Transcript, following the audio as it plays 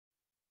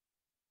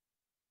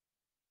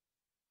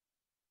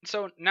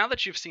So now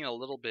that you've seen a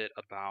little bit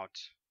about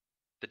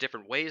the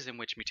different ways in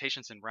which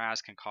mutations in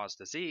RAS can cause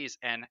disease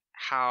and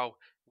how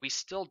we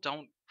still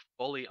don't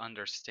fully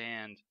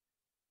understand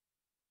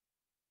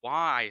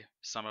why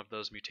some of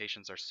those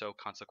mutations are so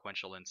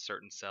consequential in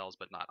certain cells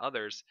but not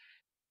others,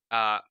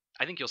 uh,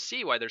 I think you'll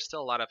see why there's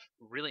still a lot of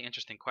really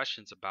interesting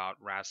questions about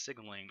RAS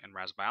signaling and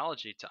RAS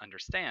biology to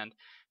understand,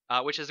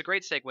 which is a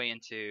great segue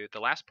into the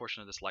last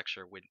portion of this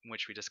lecture, in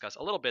which we discuss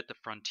a little bit the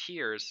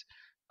frontiers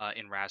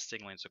in RAS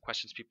signaling, so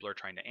questions people are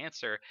trying to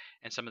answer,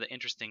 and some of the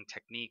interesting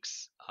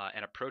techniques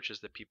and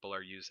approaches that people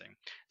are using.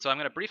 So I'm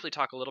going to briefly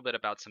talk a little bit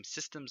about some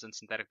systems and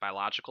synthetic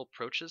biological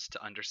approaches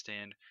to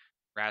understand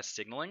RAS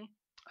signaling.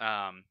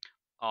 Um,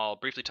 I'll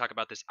briefly talk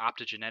about this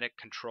optogenetic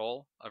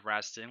control of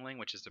RAS signaling,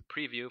 which is a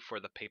preview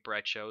for the paper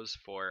I chose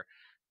for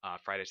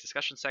Friday's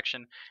discussion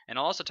section. And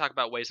I'll also talk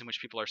about ways in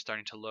which people are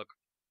starting to look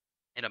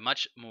in a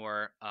much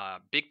more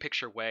big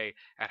picture way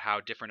at how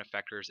different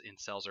effectors in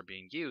cells are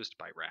being used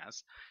by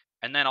RAS.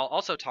 And then I'll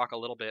also talk a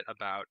little bit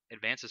about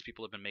advances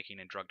people have been making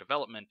in drug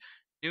development,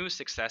 new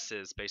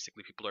successes.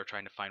 Basically, people are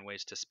trying to find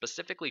ways to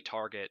specifically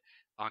target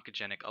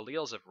oncogenic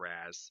alleles of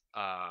RAS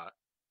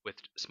with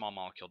small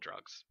molecule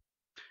drugs.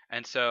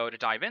 And so to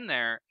dive in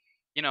there,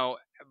 you know,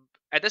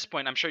 at this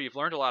point, I'm sure you've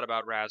learned a lot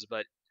about RAS,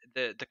 but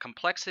the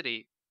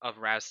complexity of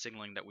RAS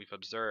signaling that we've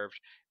observed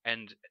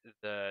and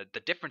the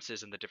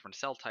differences in the different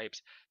cell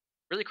types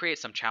really create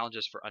some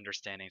challenges for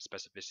understanding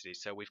specificity.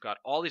 So we've got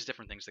all these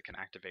different things that can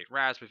activate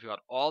RAS. We've got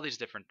all these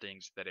different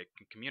things that it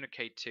can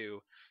communicate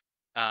to.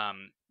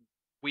 Um,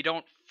 we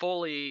don't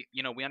fully,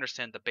 we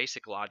understand the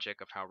basic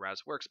logic of how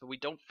RAS works, but we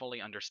don't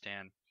fully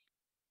understand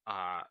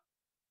uh,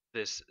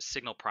 this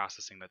signal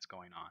processing that's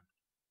going on.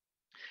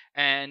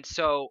 And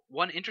so,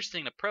 one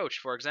interesting approach,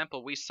 for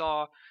example, we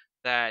saw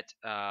that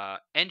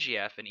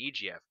NGF and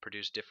EGF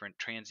produce different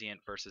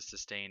transient versus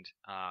sustained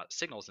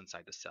signals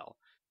inside the cell.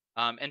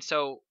 And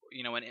so,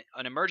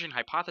 an emerging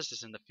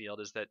hypothesis in the field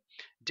is that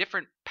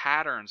different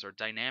patterns or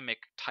dynamic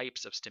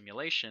types of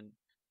stimulation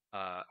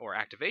or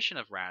activation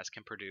of RAS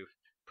can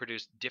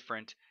produce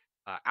different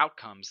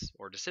outcomes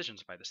or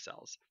decisions by the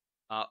cells.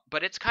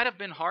 But it's kind of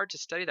been hard to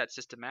study that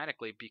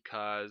systematically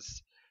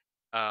because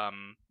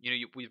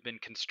we've been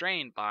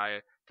constrained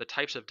by the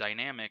types of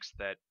dynamics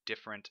that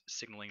different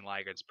signaling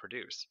ligands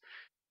produce.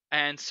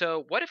 And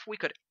so, what if we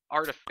could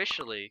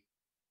artificially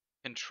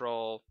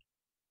control?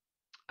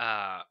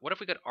 What if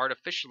we could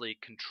artificially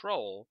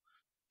control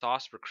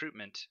SOS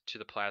recruitment to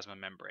the plasma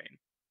membrane?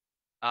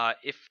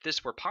 If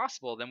this were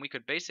possible, then um, we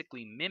could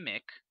basically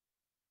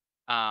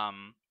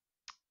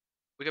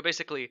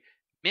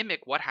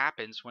mimic what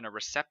happens when a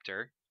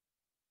receptor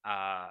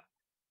uh,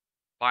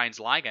 binds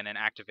ligand and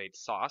activates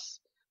SOS,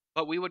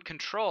 but we would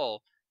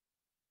control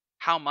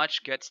how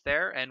much gets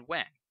there and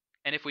when.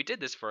 And if we did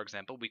this, for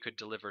example, we could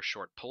deliver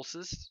short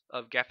pulses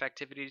of GEF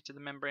activity to the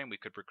membrane. We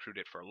could recruit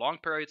it for long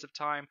periods of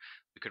time.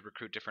 We could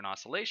recruit different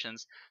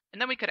oscillations.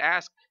 And then we could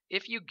ask,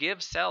 if you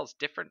give cells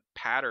different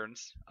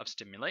patterns of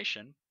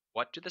stimulation,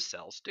 what do the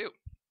cells do?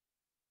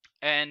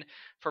 And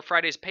for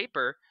Friday's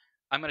paper,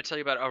 I'm going to tell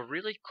you about a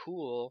really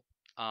cool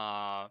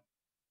uh,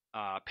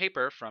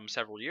 paper from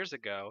several years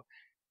ago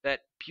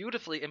that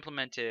beautifully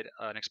implemented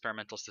an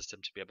experimental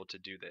system to be able to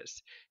do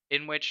this,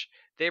 in which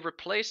they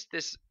replaced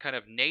this kind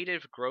of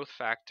native growth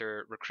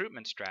factor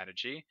recruitment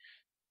strategy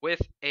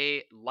with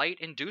a light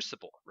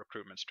inducible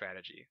recruitment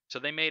strategy. So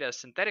they made a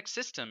synthetic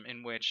system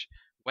in which,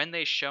 when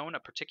they shone a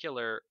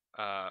particular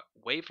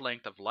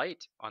wavelength of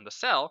light on the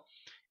cell,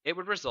 it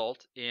would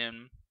result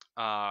in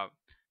uh,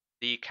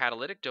 the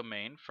catalytic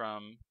domain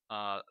from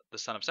the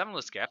son of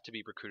semolus GEF to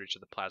be recruited to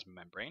the plasma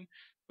membrane,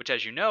 which,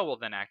 as you know, will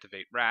then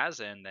activate RAS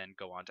and then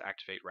go on to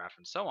activate RAF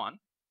and so on.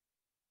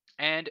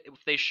 And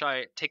if they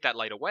take that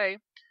light away,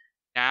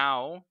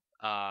 now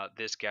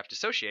this GEF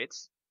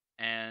dissociates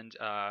and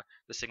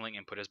the signaling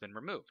input has been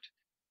removed.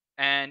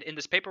 And in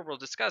this paper we'll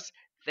discuss,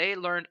 they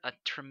learned a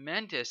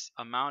tremendous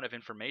amount of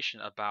information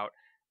about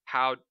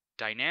how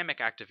dynamic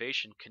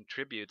activation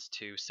contributes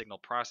to signal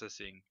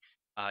processing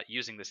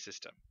using this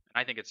system.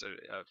 And I think it's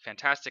a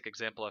fantastic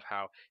example of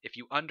how, if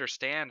you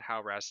understand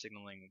how RAS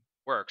signaling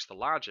works, the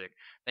logic,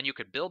 then you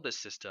could build this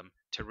system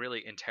to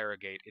really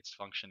interrogate its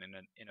function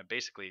in a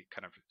basically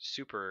kind of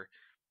super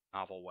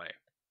novel way.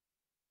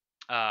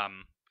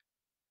 Um,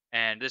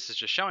 and this is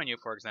just showing you,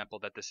 for example,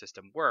 that the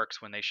system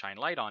works when they shine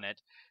light on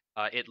it.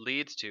 It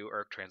leads to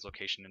ERK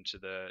translocation into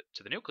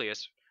the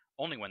nucleus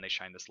only when they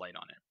shine this light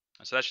on it.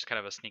 And so that's just kind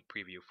of a sneak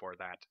preview for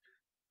that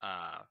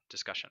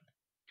discussion.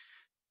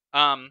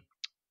 Um,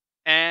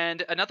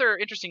 and another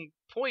interesting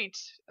point,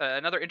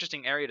 another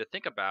interesting area to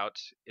think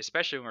about,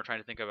 especially when we're trying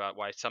to think about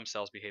why some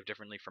cells behave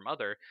differently from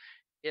other,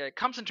 it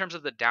comes in terms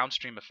of the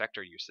downstream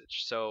effector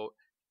usage. So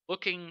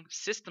looking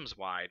systems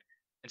wide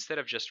instead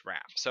of just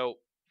RAF. So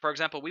for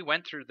example, we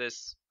went through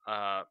this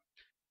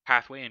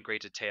pathway in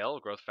great detail.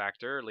 Growth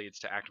factor leads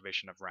to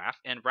activation of RAF,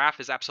 and RAF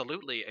is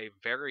absolutely a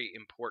very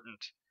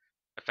important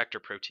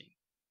effector protein.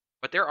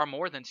 But there are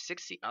more than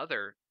 60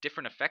 other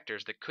different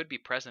effectors that could be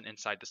present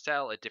inside the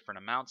cell at different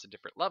amounts and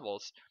different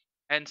levels.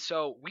 And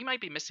so we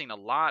might be missing a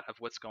lot of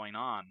what's going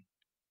on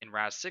in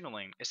RAS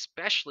signaling,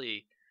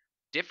 especially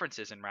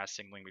differences in RAS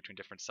signaling between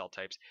different cell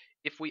types,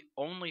 if we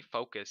only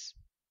focus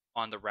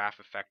on the RAF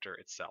effector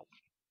itself.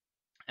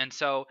 And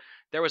so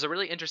there was a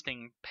really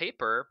interesting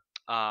paper,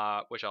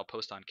 which I'll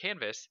post on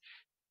Canvas,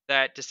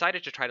 that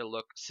decided to try to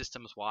look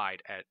systems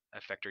wide at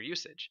effector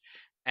usage.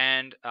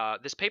 And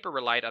this paper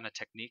relied on a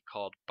technique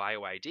called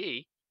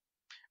BioID,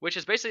 which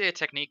is basically a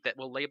technique that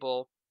will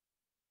label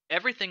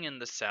everything in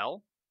the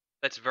cell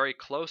that's very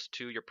close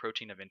to your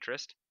protein of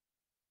interest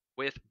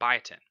with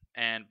biotin.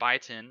 And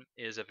biotin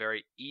is a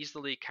very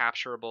easily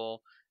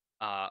capturable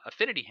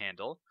affinity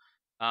handle,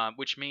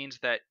 which means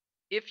that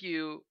if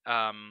you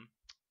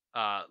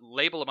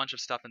label a bunch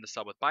of stuff in the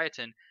cell with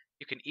biotin,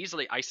 you can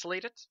easily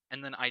isolate it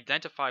and then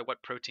identify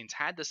what proteins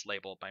had this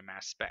label by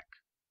mass spec.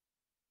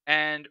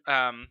 And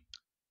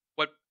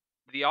what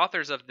the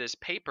authors of this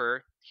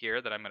paper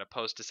here that I'm going to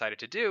post decided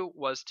to do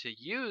was to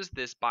use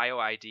this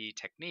BioID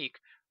technique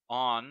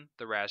on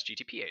the RAS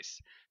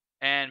GTPase.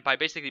 And by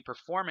basically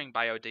performing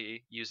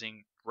BioID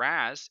using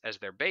RAS as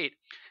their bait,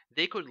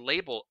 they could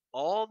label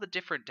all the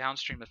different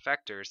downstream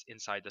effectors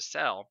inside the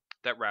cell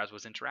that RAS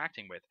was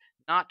interacting with,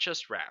 not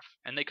just RAF.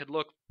 And they could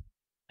look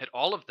at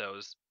all of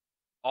those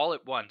all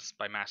at once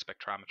by mass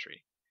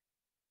spectrometry.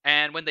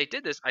 And when they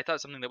did this, I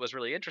thought something that was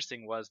really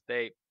interesting was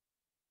they,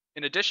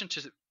 in addition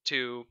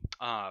to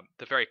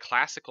the very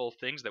classical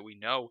things that we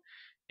know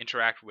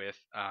interact with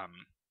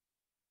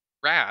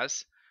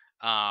RAS,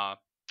 uh,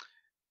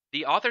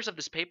 the authors of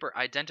this paper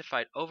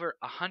identified over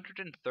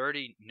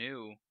 130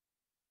 new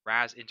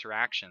RAS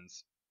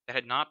interactions that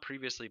had not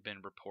previously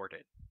been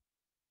reported.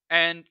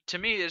 And to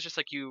me, it's just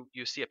like you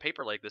see a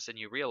paper like this and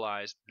you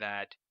realize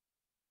that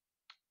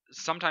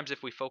sometimes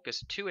if we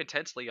focus too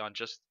intensely on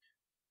just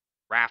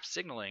RAF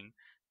signaling,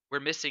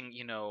 we're missing,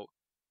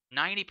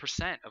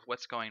 90% of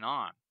what's going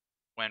on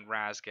when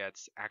RAS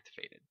gets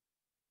activated.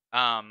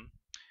 Um,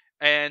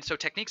 and so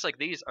techniques like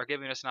these are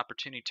giving us an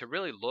opportunity to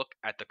really look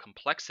at the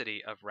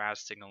complexity of RAS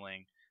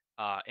signaling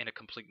in a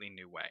completely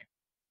new way.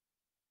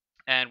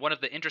 And one of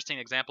the interesting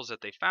examples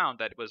that they found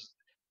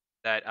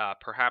that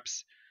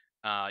perhaps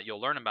you'll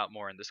learn about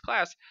more in this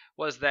class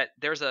was that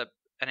there's an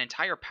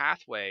entire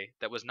pathway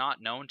that was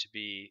not known to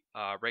be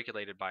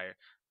regulated by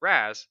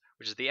RAS,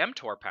 which is the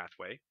mTOR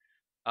pathway,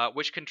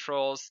 which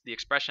controls the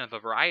expression of a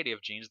variety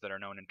of genes that are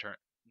known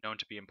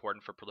to be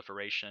important for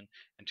proliferation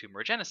and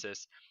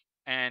tumorigenesis.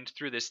 And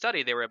through this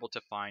study, they were able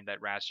to find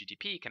that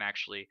RAS-GTP can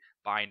actually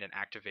bind and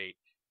activate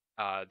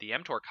the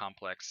mTOR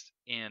complex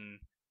in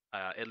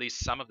at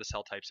least some of the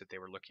cell types that they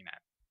were looking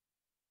at.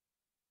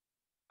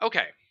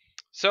 Okay,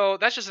 so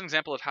that's just an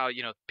example of how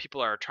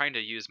people are trying to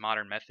use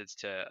modern methods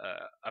to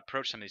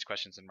approach some of these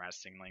questions in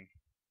RAS signaling.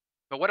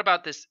 But what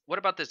about this? What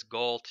about this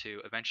goal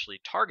to eventually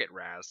target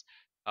RAS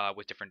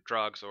with different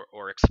drugs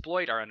or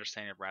exploit our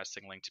understanding of RAS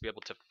signaling to be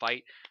able to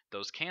fight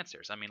those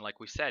cancers? I mean,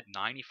 like we said,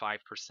 95%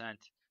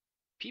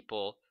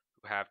 people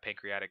who have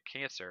pancreatic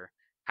cancer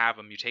have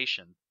a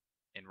mutation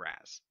in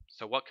RAS.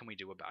 So what can we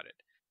do about it?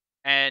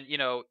 And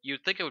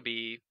you'd think it would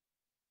be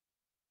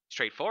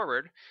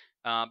straightforward,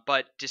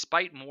 but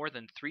despite more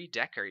than 3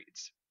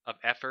 decades of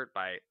effort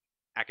by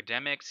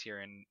academics here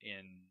in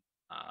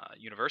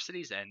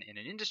universities and in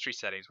industry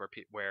settings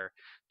where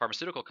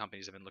pharmaceutical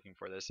companies have been looking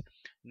for this,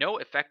 no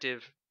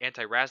effective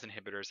anti-RAS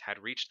inhibitors had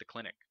reached the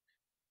clinic.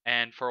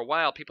 And for a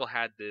while, people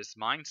had this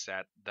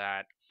mindset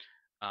that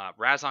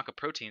RAS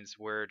oncoproteins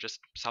were just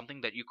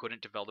something that you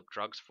couldn't develop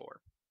drugs for.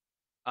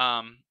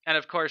 And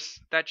of course,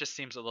 that just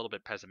seems a little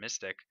bit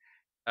pessimistic.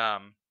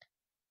 Um,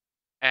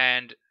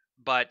 and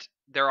but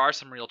there are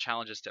some real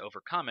challenges to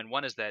overcome, and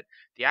one is that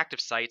the active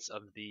sites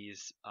of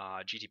these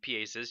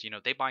GTPases,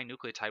 they bind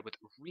nucleotide with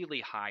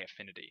really high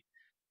affinity.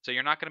 So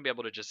you're not going to be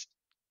able to just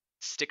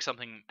stick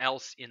something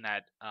else in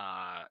that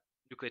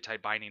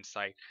nucleotide binding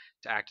site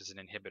to act as an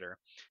inhibitor.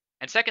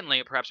 And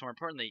secondly, perhaps more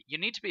importantly, you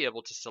need to be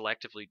able to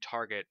selectively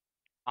target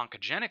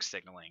oncogenic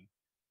signaling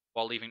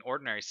while leaving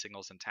ordinary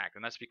signals intact.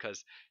 And that's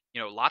because,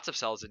 lots of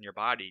cells in your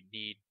body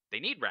need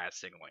RAS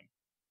signaling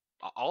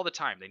all the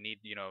time. They need,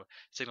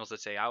 signals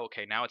that say, oh,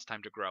 okay, now it's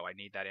time to grow. I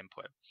need that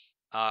input.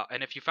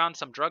 And if you found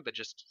some drug that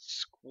just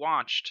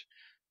squanched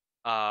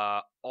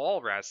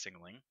all RAS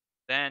signaling,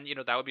 then,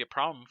 that would be a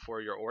problem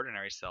for your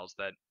ordinary cells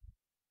that,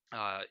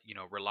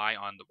 rely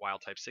on the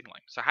wild type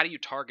signaling. So how do you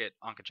target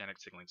oncogenic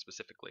signaling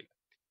specifically?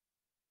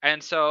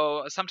 And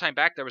so some time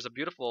back, there was a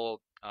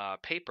beautiful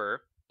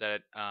paper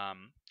that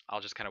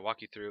I'll just kind of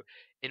walk you through,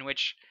 in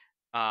which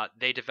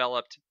they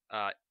developed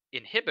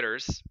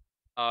inhibitors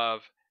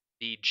of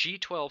the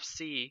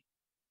G12C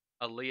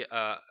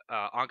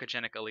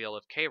oncogenic allele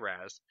of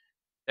KRAS.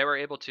 They were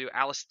able to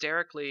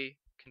allosterically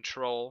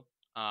control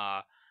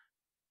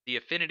the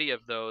affinity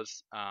of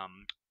those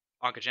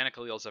oncogenic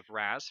alleles of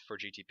RAS for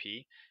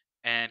GTP,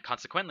 and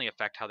consequently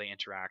affect how they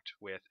interact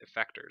with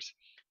effectors.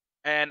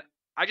 And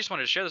I just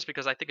wanted to share this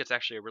because I think it's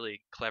actually a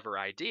really clever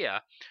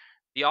idea.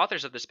 The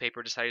authors of this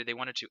paper decided they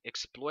wanted to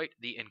exploit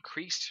the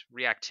increased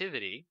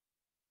reactivity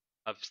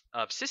of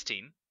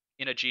cysteine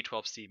in a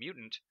G12C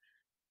mutant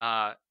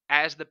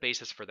as the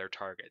basis for their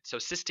target. So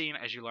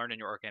cysteine, as you learned in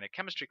your organic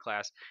chemistry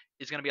class,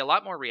 is going to be a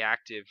lot more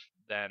reactive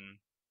than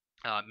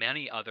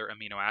many other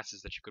amino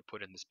acids that you could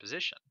put in this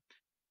position.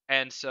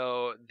 And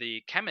so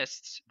the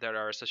chemists that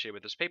are associated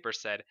with this paper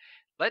said,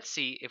 let's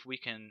see if we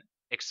can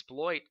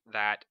exploit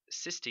that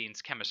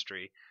cysteine's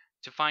chemistry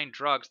to find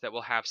drugs that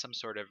will have some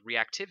sort of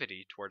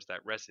reactivity towards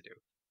that residue.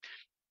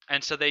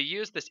 And so they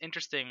used this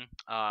interesting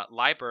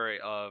library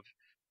of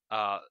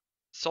uh,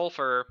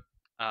 sulfur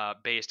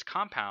based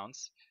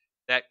compounds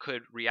that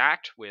could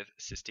react with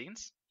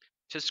cysteines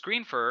to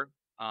screen for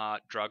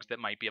drugs that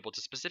might be able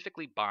to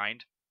specifically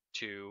bind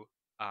to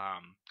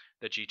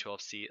the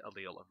G12C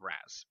allele of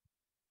Ras.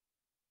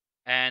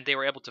 And they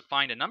were able to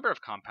find a number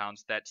of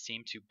compounds that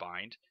seem to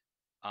bind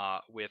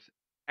with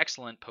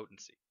excellent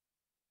potency.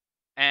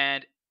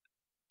 And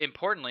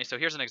importantly, so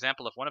here's an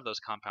example of one of those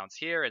compounds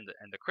here, and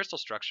the crystal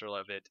structure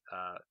of it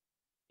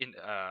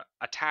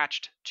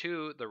attached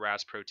to the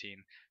Ras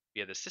protein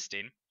via the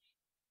cysteine.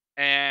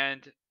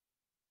 And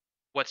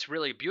what's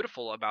really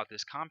beautiful about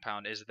this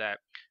compound is that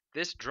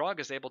this drug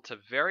is able to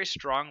very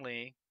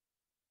strongly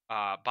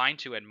bind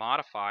to and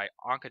modify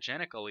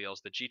oncogenic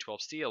alleles, the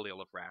G12C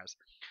allele of Ras,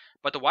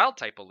 but the wild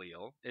type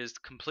allele is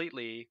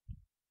completely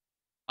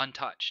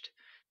untouched.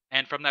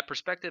 And from that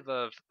perspective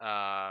of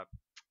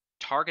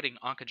targeting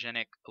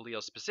oncogenic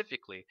alleles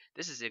specifically,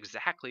 this is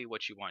exactly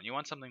what you want. You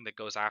want something that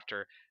goes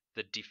after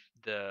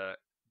the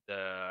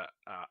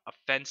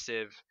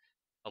offensive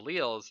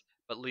alleles,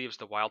 but leaves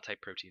the wild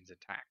type proteins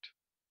intact.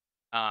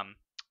 Um,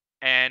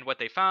 and what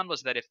they found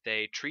was that if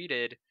they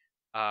treated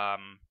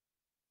um,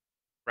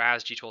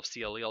 Ras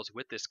G12C alleles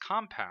with this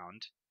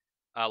compound,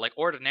 like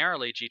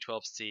ordinarily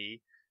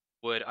G12C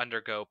would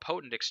undergo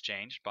potent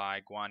exchange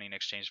by guanine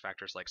exchange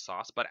factors like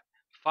SOS, but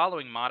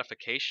following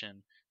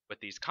modification with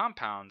these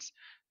compounds,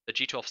 the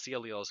G12C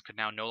alleles could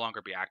now no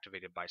longer be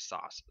activated by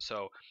SOS.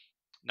 So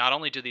not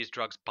only do these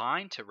drugs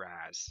bind to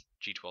Ras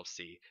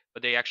G12C,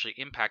 but they actually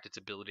impact its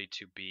ability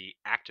to be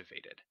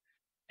activated.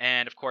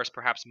 And of course,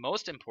 perhaps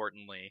most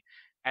importantly,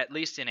 at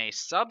least in a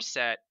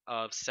subset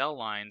of cell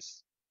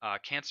lines,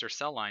 cancer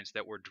cell lines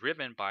that were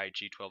driven by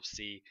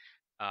G12C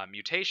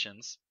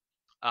mutations,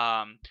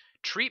 um,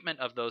 treatment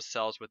of those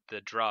cells with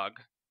the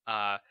drug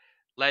uh,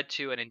 led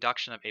to an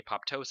induction of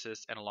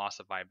apoptosis and a loss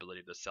of viability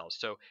of the cells.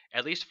 So,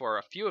 at least for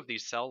a few of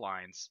these cell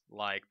lines,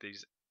 like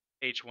these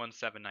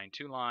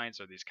H1792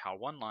 lines or these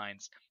Cal1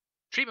 lines,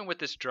 treatment with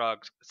this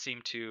drug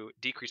seemed to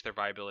decrease their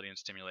viability and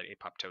stimulate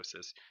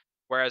apoptosis.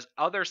 Whereas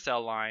other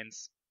cell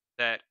lines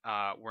that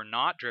were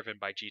not driven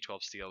by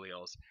G12C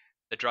alleles,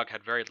 the drug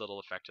had very little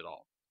effect at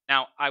all.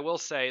 Now, I will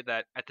say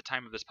that at the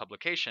time of this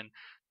publication,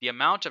 the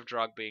amount of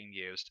drug being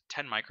used,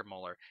 10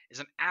 micromolar, is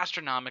an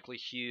astronomically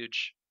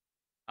huge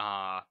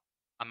uh,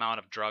 amount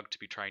of drug to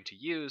be trying to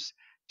use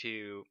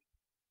to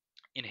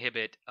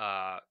inhibit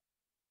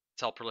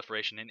cell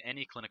proliferation in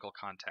any clinical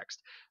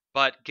context.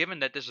 But given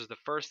that this was the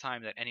first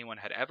time that anyone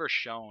had ever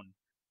shown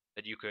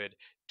that you could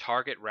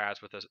target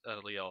Ras with an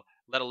allele,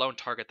 let alone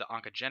target the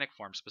oncogenic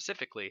form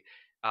specifically,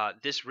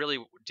 this really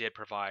did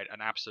provide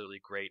an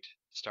absolutely great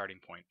starting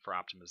point for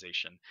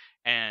optimization.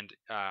 And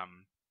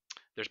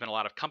there's been a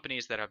lot of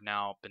companies that have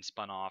now been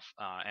spun off,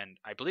 and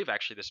I believe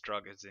actually this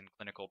drug is in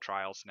clinical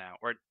trials now,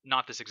 or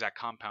not this exact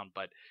compound,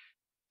 but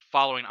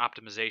following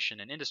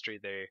optimization in industry,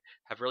 they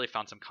have really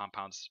found some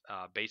compounds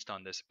based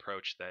on this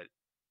approach that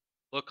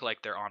look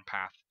like they're on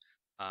path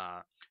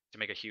uh, to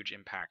make a huge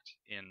impact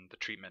in the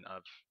treatment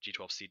of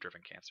G12C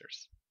driven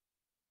cancers.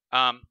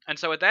 And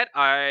so with that,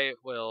 I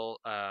will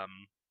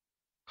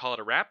call it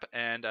a wrap,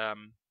 and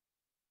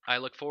I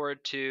look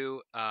forward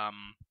to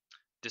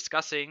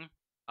discussing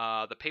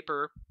the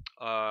paper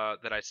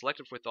that I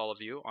selected with all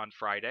of you on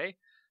Friday,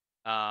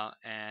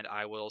 and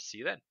I will see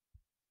you then.